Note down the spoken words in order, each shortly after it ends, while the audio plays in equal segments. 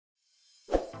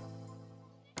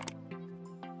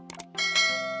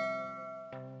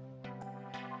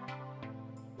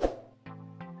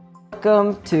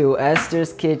Welcome to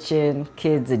Esther's Kitchen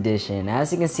Kids Edition.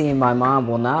 As you can see, my mom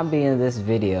will not be in this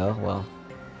video, well,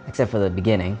 except for the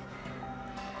beginning,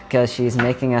 because she's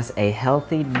making us a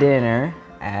healthy dinner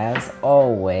as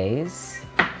always,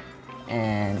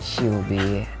 and she will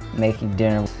be making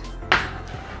dinner.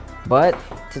 But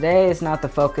today is not the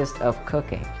focus of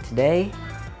cooking. Today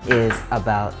is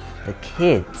about the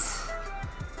kids.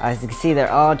 As you can see,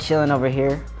 they're all chilling over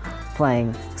here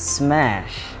playing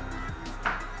Smash,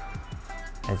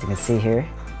 as you can see here.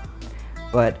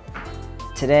 But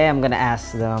today I'm gonna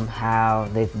ask them how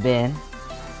they've been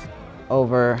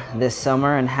over this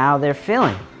summer and how they're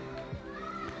feeling.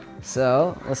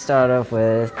 So let's start off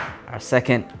with our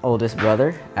second oldest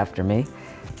brother after me,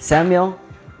 Samuel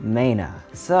Mena.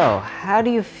 So how do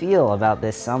you feel about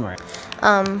this summer?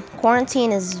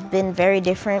 Quarantine has been very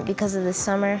different because of this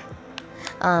summer.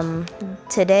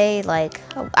 Today,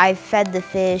 I fed the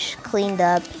fish, cleaned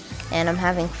up, and I'm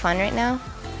having fun right now.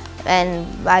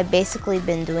 And I've basically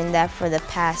been doing that for the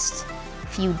past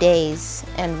few days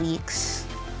and weeks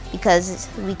because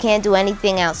we can't do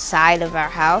anything outside of our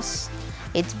house.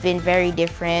 It's been very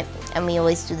different, and we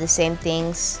always do the same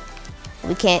things.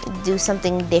 We can't do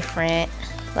something different,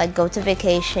 like go to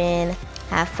vacation,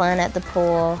 have fun at the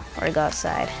pool, or go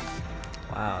outside.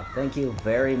 Wow, thank you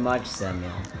very much,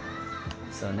 Samuel.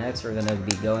 So next we're gonna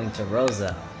be going to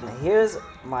Roselle. Here's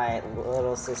my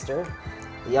little sister,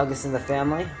 the youngest in the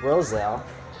family, Roselle,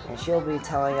 and she'll be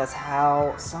telling us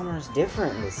how summer's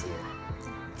different this year.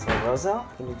 So Roselle,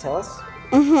 can you tell us?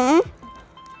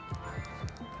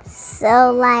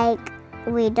 So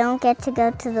we don't get to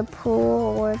go to the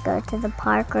pool or go to the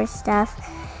park or stuff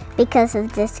because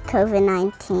of this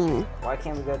COVID-19. Why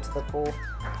can't we go to the pool?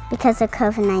 Because of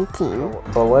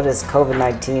COVID-19. But what does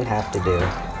COVID-19 have to do?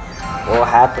 What will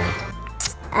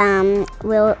happen?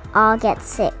 We'll all get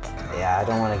sick. Yeah, I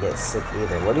don't want to get sick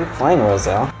either. What are you playing,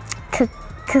 Roselle?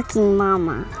 Cooking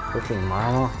Mama. Cooking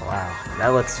Mama? Wow, that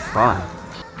looks fun.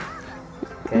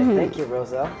 Okay, thank you,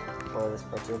 Roselle, for this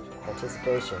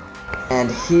participation.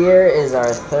 And here is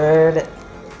our third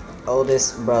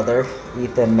oldest brother,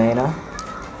 Ethan Mena,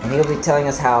 and he'll be telling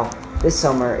us how this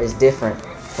summer is different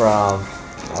from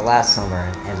last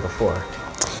summer and before.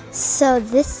 So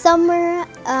this summer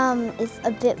is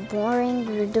a bit boring.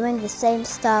 We're doing the same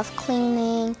stuff,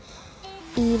 cleaning,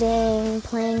 eating,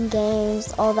 playing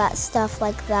games, all that stuff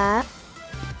like that.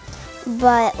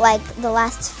 But the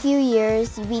last few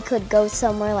years, we could go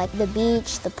somewhere like the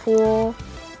beach, the pool,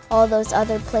 all those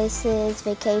other places,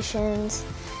 vacations.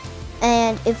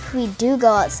 And if we do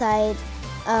go outside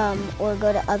or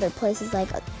go to other places like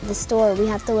the store, we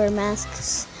have to wear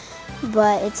masks.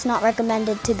 But it's not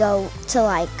recommended to go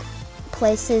to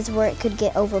places where it could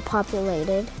get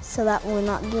overpopulated so that we're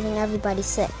not getting everybody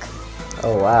sick.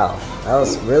 Oh wow, that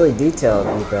was really detailed,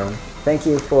 Ethan. Thank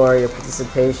you for your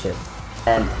participation.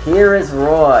 And here is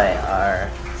Roy, our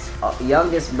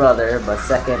youngest brother, but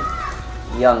second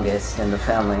youngest in the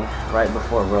family, right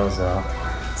before Roselle.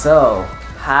 So,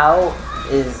 how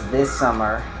is this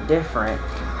summer different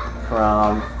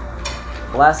from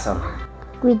last summer?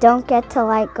 We don't get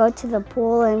to go to the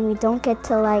pool, and we don't get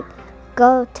to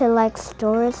go to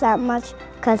stores that much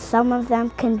because some of them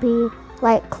can be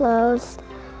closed,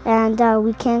 and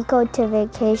we can't go to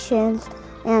vacations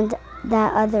and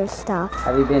that other stuff.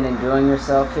 Have you been enjoying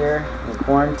yourself here in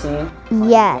quarantine?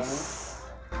 Yes.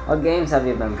 What games have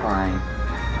you been playing?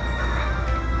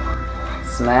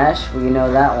 Smash? Well, you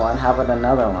know that one. How about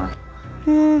another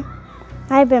one?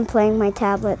 I've been playing my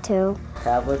tablet too.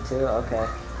 Tablet too? Okay.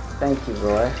 Thank you,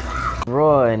 Roy.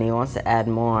 Roy, and he wants to add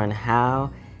more on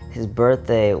how his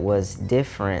birthday was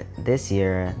different this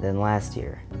year than last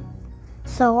year.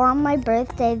 So on my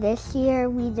birthday this year,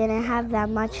 we didn't have that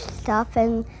much stuff,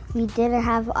 and we didn't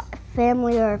have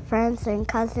family or friends and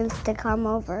cousins to come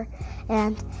over,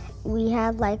 and we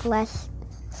had less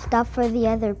stuff for the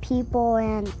other people,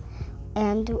 and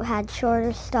had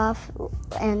shorter stuff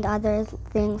and other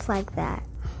things like that.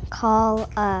 Call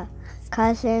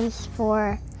cousins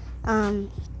for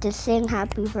to sing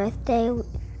happy birthday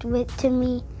to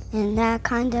me, and that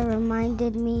kind of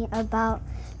reminded me about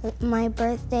my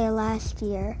birthday last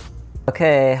year.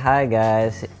 Okay, hi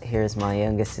guys. Here's my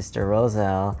youngest sister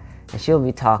Roselle, and she'll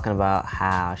be talking about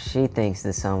how she thinks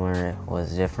this summer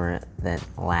was different than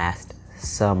last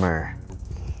summer.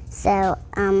 So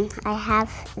I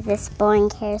have this boring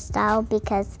hairstyle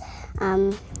because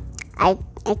I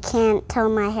can't tell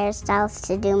my hairstylists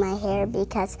to do my hair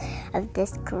because of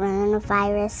this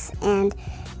coronavirus, and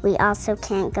we also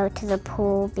can't go to the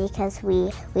pool because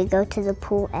we go to the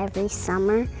pool every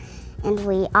summer, and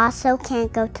we also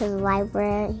can't go to the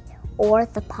library or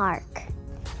the park.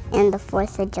 and the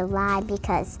 4th of July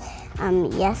because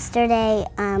yesterday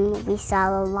we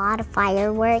saw a lot of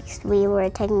fireworks. We were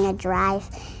taking a drive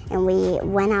and we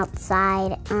went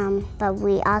outside, but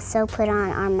we also put on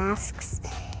our masks,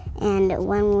 and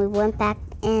when we went back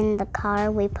in the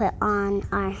car, we put on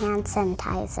our hand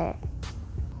sanitizer.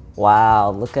 Wow,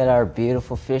 look at our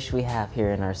beautiful fish we have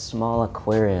here in our small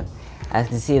aquarium. As you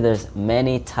can see, there's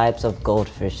many types of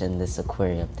goldfish in this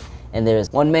aquarium. And there's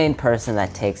one main person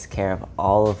that takes care of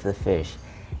all of the fish,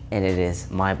 and it is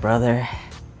my brother,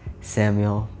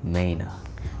 Samuel Mena.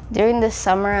 During the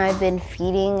summer, I've been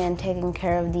feeding and taking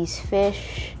care of these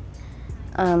fish.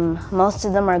 Most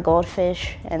of them are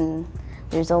goldfish, and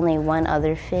there's only one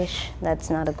other fish that's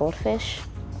not a goldfish.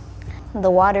 The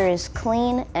water is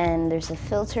clean and there's a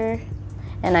filter,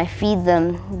 and I feed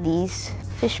them these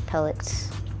fish pellets.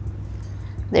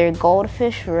 They're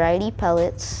goldfish variety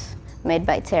pellets made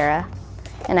by Tara,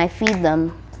 and I feed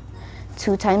them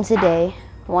 2 times a day,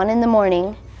 one in the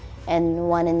morning and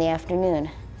one in the afternoon.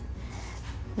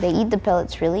 They eat the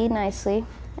pellets really nicely,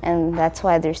 and that's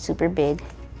why they're super big.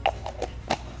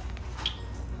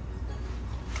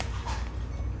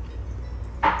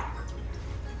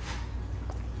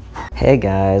 Hey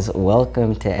guys,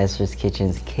 welcome to Esther's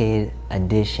Kitchen's Kid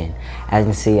Edition. As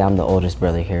you can see, I'm the oldest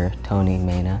brother here, Tony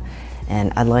Mena,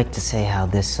 and I'd like to say how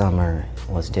this summer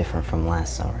was different from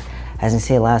last summer. As you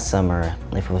see, last summer,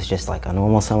 if it was just like a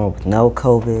normal summer with no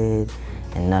COVID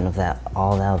and none of that,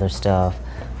 all the other stuff,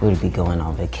 we would be going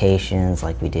on vacations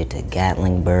like we did to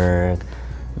Gatlinburg,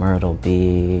 Myrtle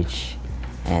Beach,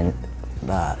 and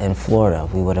in Florida.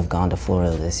 We would have gone to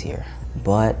Florida this year,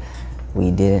 but we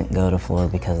didn't go to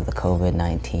Florida because of the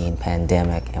COVID-19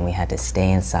 pandemic, and we had to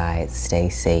stay inside, stay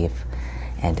safe,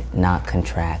 and not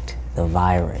contract the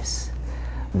virus.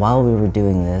 While we were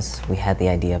doing this, we had the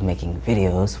idea of making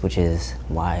videos, which is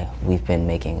why we've been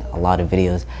making a lot of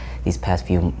videos these past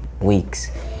few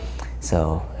weeks.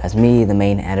 So as me, the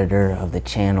main editor of the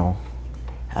channel,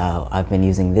 I've been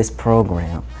using this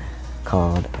program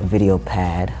called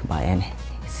VideoPad by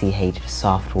NCH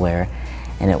Software,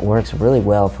 and it works really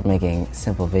well for making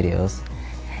simple videos.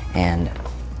 And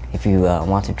if you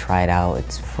want to try it out,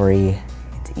 it's free,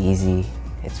 it's easy,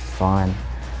 it's fun.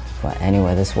 But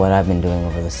anyway, this is what I've been doing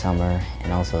over the summer,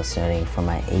 and also studying for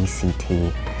my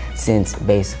ACT, since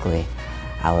basically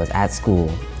I was at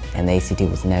school and the ACT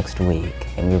was next week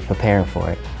and we were preparing for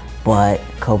it, but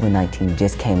COVID-19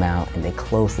 just came out and they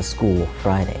closed the school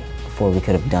Friday before we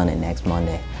could have done it next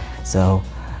Monday. So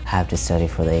I have to study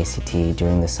for the ACT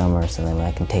during the summer so then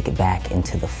I can take it back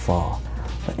into the fall.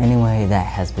 But anyway, that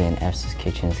has been Esther's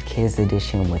Kitchen's Kids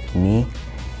Edition with me,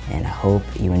 and I hope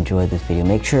you enjoyed this video.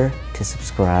 Make sure to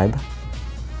subscribe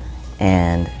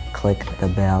and click the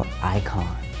bell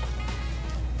icon.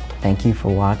 Thank you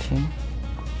for watching,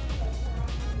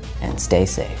 and stay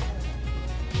safe.